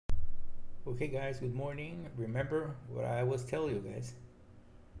Okay guys, good morning. Remember what I always tell you guys.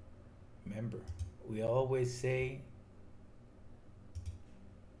 Remember, we always say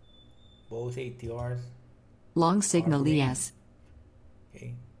both ATRs long are signal green. ES.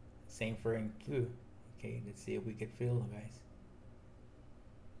 Okay, same for NQ. Okay, let's see if we can fill, guys.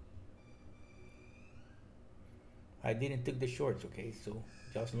 I didn't take the shorts, okay, so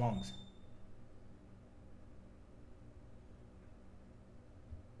just longs.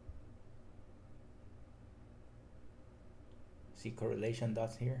 See correlation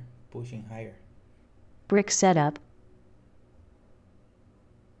dots here, pushing higher. Brick setup.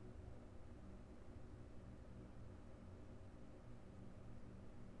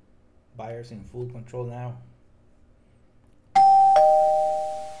 Buyers in full control now.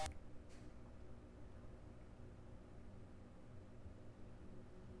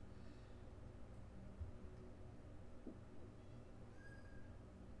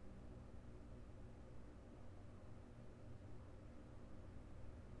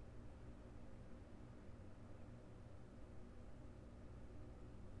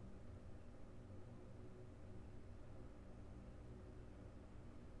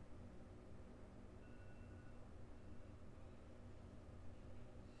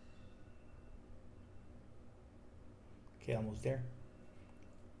 Okay, almost there.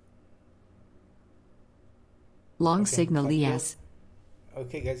 Long Okay, signal ES.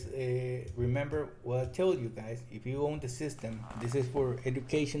 Okay guys, remember what I told you guys. If you own the system, this is for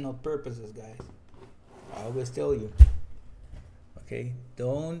educational purposes, guys. I always tell you, okay,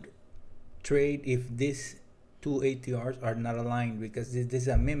 don't trade if these two ATRs are not aligned, because this is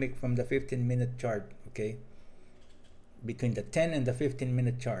a mimic from the 15-minute chart. Okay, between the 10 and the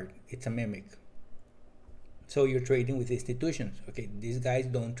 15-minute chart, it's a mimic. So you're trading with institutions. Okay, these guys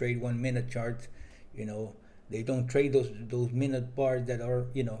don't trade 1 minute charts, you know. They don't trade those minute bars that are,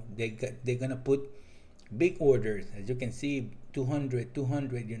 you know, they're gonna put big orders, as you can see, 200,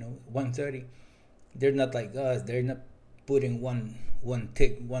 you know, 130. They're not like us. They're not putting one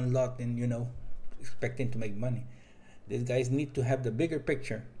tick, one lot, and, you know, expecting to make money. These guys need to have the bigger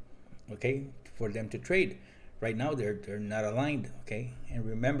picture, okay, for them to trade. Right now they're not aligned, okay. And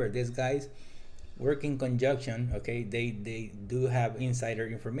remember, these guys work in conjunction, okay. They do have insider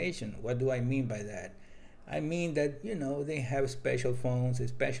information. What do I mean by that? I mean that, you know, they have special phones,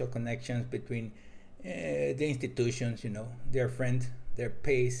 special connections between the institutions, you know, their friends, their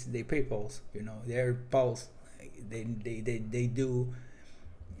pays, their PayPals, you know, their pals. They do.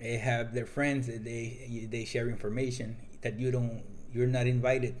 They have their friends. They share information that you're not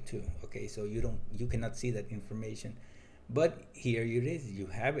invited to. Okay, so you cannot see that information, but here it is. You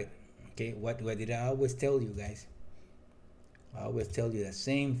have it. Okay, what did I always tell you guys? I always tell you the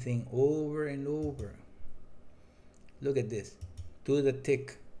same thing over and over. Look at this, to the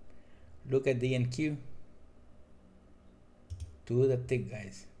tick. Look at the NQ, to the tick,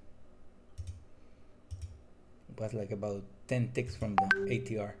 guys. It was like about 10 ticks from the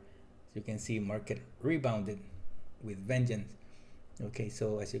ATR. So you can see market rebounded with vengeance. Okay,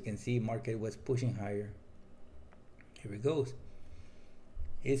 so as you can see, market was pushing higher. Here it goes.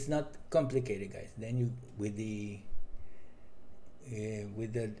 It's not complicated, guys. Then you with the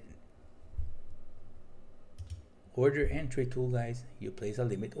order entry tool, guys, you place a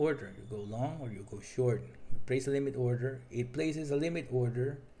limit order. You go long or you go short. You place a limit order. It places a limit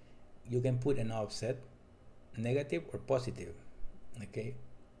order. You can put an offset, negative or positive, okay,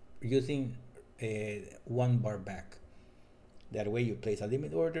 using one bar back. That way you place a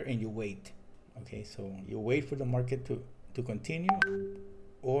limit order and you wait. Okay, so you wait for the market to continue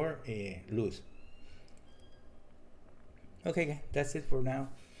or lose. Okay, that's it for now.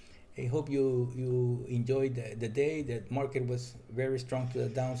 I hope you enjoyed the day. The market was very strong to the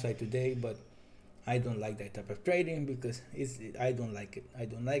downside today, but I don't like that type of trading because I don't like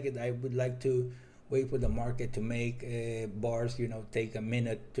it. I would like to wait for the market to make bars, you know, take a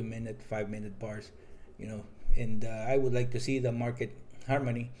minute, 2 minute, 5 minute bars, you know, and I would like to see the market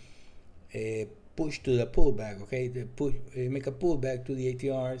harmony push to the pullback. Okay, the push make a pullback to the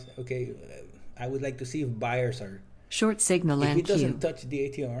ATRs. Okay, I would like to see if buyers are short signal. If it doesn't NQ. touch the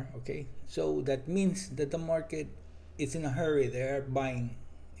ATR, okay, so that means that the market is in a hurry. They are buying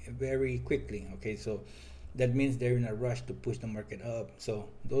very quickly. Okay, so that means they're in a rush to push the market up. So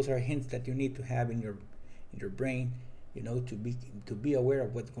those are hints that you need to have in your brain, you know, to be aware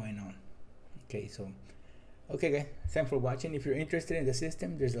of what's going on. Okay, so okay guys, thanks for watching. If you're interested in the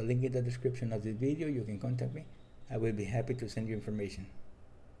system, there's a link in the description of this video. You can contact me. I will be happy to send you information.